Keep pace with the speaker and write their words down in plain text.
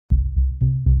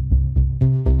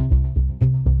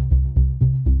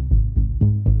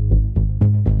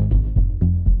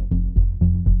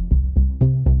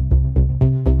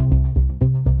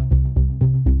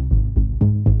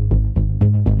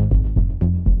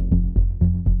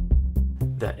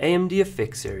The AMD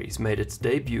FX Series made its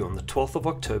debut on the 12th of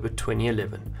October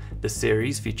 2011. The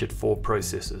series featured 4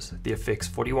 processors, the FX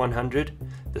 4100,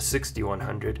 the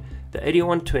 6100, the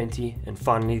 8120, and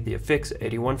finally the FX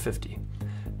 8150.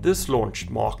 This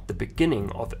launch marked the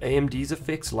beginning of AMD's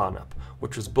FX lineup,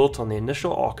 which was built on the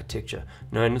initial architecture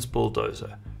known as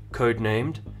Bulldozer,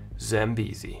 codenamed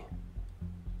Zambezi.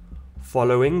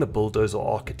 Following the Bulldozer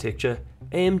architecture,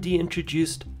 AMD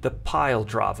introduced the pile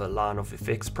driver line of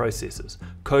FX processors,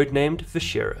 codenamed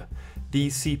vcore.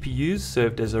 These CPUs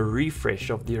served as a refresh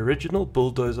of the original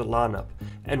Bulldozer lineup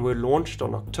and were launched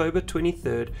on October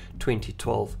 23,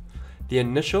 2012. The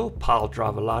initial pile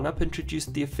driver lineup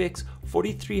introduced the FX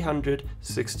 4300,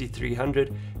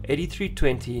 6300,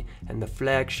 8320 and the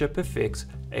flagship FX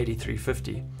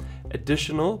 8350.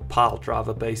 Additional pile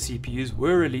driver based CPUs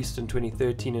were released in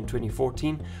 2013 and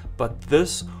 2014, but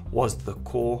this was the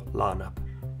core lineup.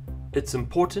 It's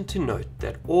important to note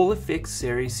that all FX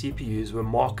series CPUs were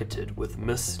marketed with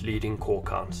misleading core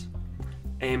counts.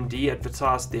 AMD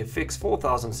advertised the FX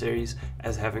 4000 series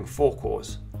as having 4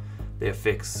 cores, the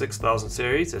FX 6000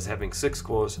 series as having 6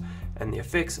 cores, and the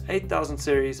FX 8000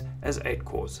 series as 8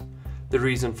 cores. The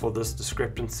reason for this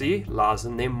discrepancy lies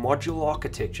in their module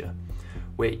architecture,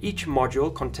 where each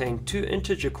module contained 2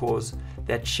 integer cores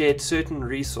that shared certain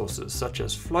resources such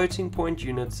as floating point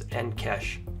units and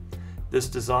cache. This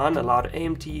design allowed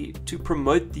AMD to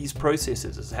promote these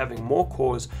processors as having more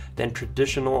cores than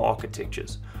traditional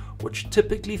architectures, which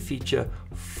typically feature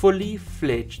fully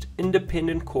fledged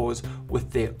independent cores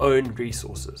with their own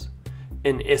resources.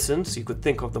 In essence, you could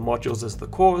think of the modules as the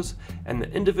cores and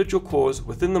the individual cores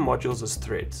within the modules as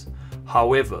threads.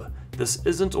 However, this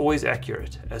isn't always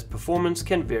accurate, as performance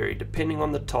can vary depending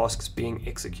on the tasks being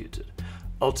executed.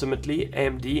 Ultimately,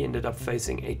 AMD ended up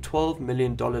facing a $12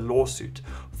 million lawsuit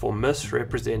for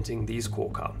misrepresenting these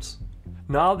core counts.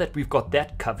 Now that we've got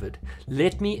that covered,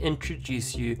 let me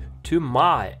introduce you to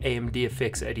my AMD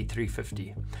FX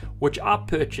 8350, which I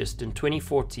purchased in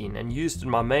 2014 and used in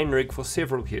my main rig for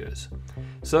several years.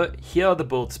 So here are the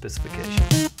build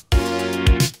specifications.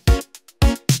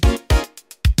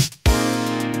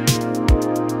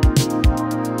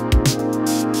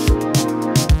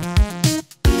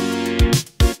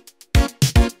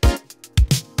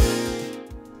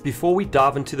 Before we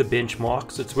dive into the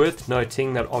benchmarks, it's worth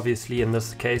noting that obviously in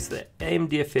this case the AMD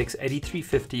FX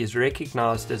 8350 is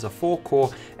recognized as a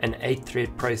 4-core and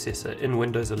 8-thread processor in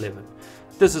Windows 11.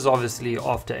 This is obviously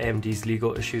after AMD's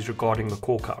legal issues regarding the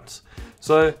core counts.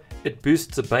 So it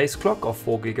boosts a base clock of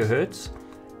 4 GHz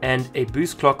and a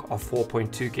boost clock of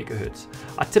 4.2 GHz.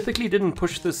 I typically didn't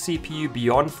push this CPU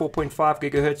beyond 4.5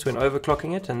 GHz when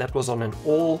overclocking it, and that was on an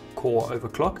all-core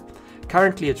overclock.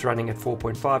 Currently it's running at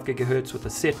 4.5 GHz with a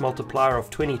set multiplier of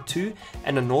 22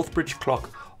 and a Northbridge clock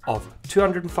of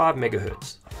 205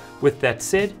 MHz. With that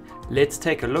said, let's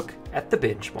take a look at the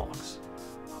benchmarks.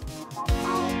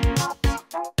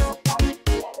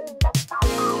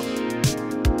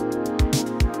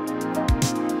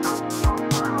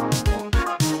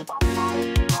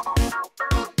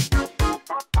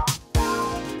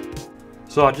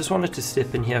 So I just wanted to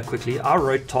step in here quickly. I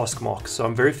wrote task marks, so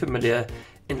I'm very familiar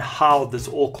in how this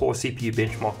all-core CPU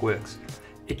benchmark works.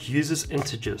 It uses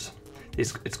integers.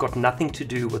 It's got nothing to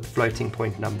do with floating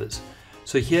point numbers.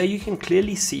 So here you can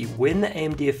clearly see when the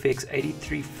AMD FX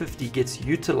 8350 gets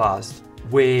utilized,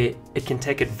 where it can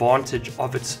take advantage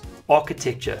of its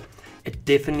architecture, it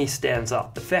definitely stands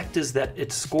out. The fact is that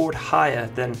it scored higher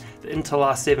than the Intel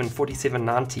i7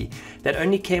 4790 that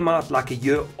only came out like a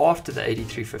year after the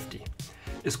 8350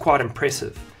 is quite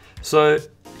impressive. So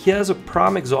here's a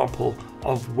prime example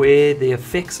of where the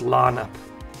FX lineup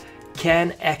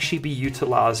can actually be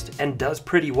utilized and does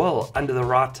pretty well under the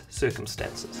right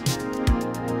circumstances.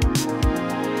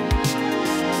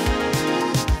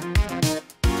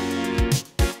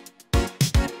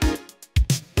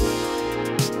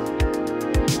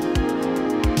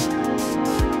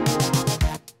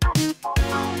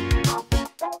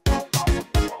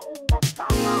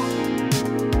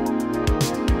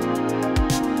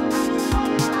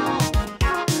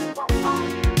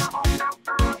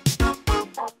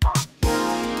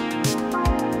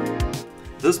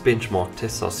 This benchmark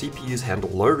tests how CPUs handle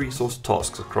low resource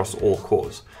tasks across all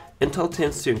cores. Intel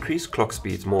tends to increase clock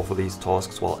speeds more for these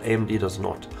tasks while AMD does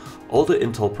not. Older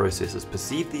Intel processors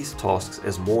perceive these tasks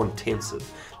as more intensive,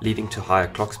 leading to higher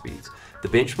clock speeds. The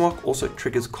benchmark also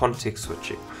triggers context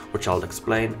switching, which I'll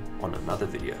explain on another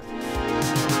video.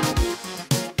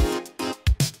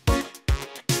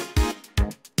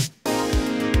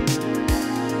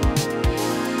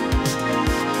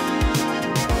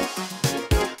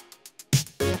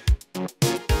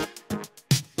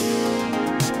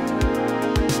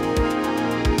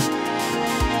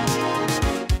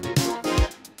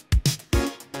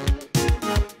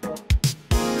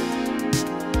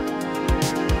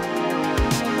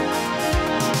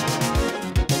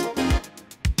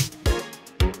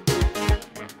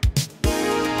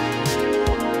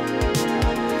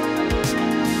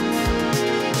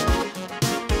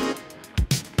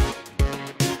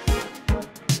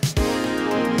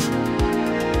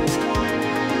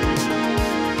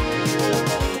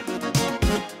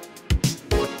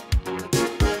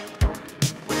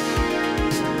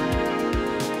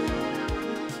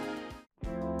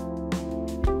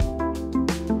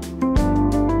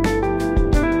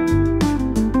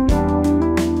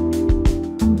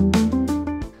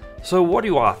 So what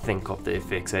do I think of the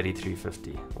FX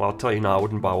 8350? Well, I'll tell you now, I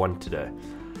wouldn't buy one today.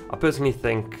 I personally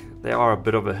think they are a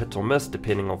bit of a hit or miss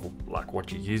depending on like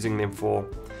what you're using them for.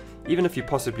 Even if you're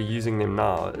possibly using them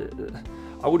now,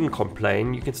 I wouldn't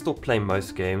complain. You can still play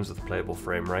most games with playable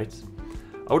frame rates.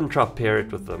 I wouldn't try to pair it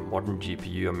with a modern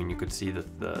GPU. I mean, you could see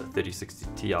that the 3060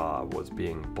 Ti was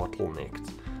being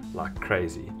bottlenecked like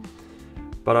crazy.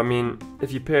 But I mean,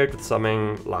 if you pair it with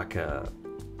something like a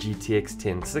GTX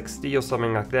 1060 or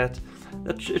something like that,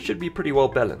 it should be pretty well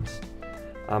balanced.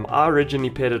 I originally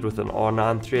paired it with an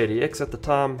R9 380X at the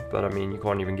time, but I mean, you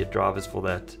can't even get drivers for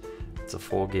that. It's a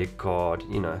 4 gig card,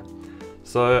 you know.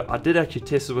 So I did actually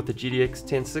test it with the GTX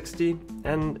 1060,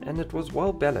 and it was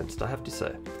well balanced, I have to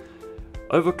say.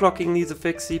 Overclocking these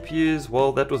FX CPUs,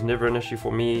 well, that was never an issue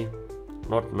for me.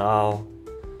 Not now,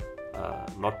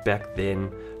 not back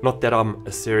then. Not that I'm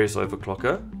a serious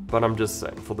overclocker, but I'm just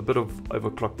saying, for the bit of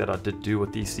overclock that I did do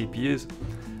with these CPUs,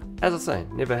 as I say,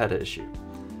 never had an issue.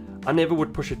 I never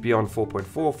would push it beyond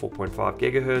 4.4, 4.5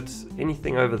 gigahertz.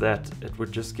 Anything over that, it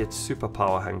would just get super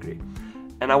power hungry.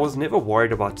 And I was never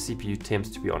worried about CPU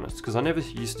temps, to be honest, because I never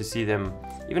used to see them,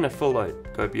 even at full load,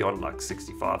 go beyond like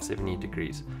 65, 70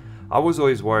 degrees. I was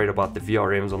always worried about the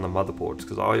VRMs on the motherboards,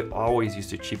 because I always used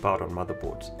to cheap out on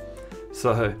motherboards.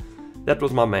 So that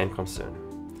was my main concern.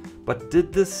 But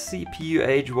did this CPU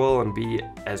age well and be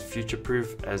as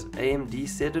future-proof as AMD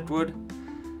said it would?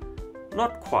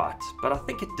 Not quite, but I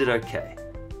think it did okay.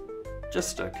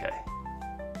 Just okay.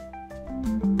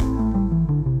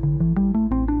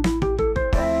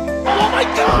 Oh my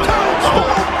God!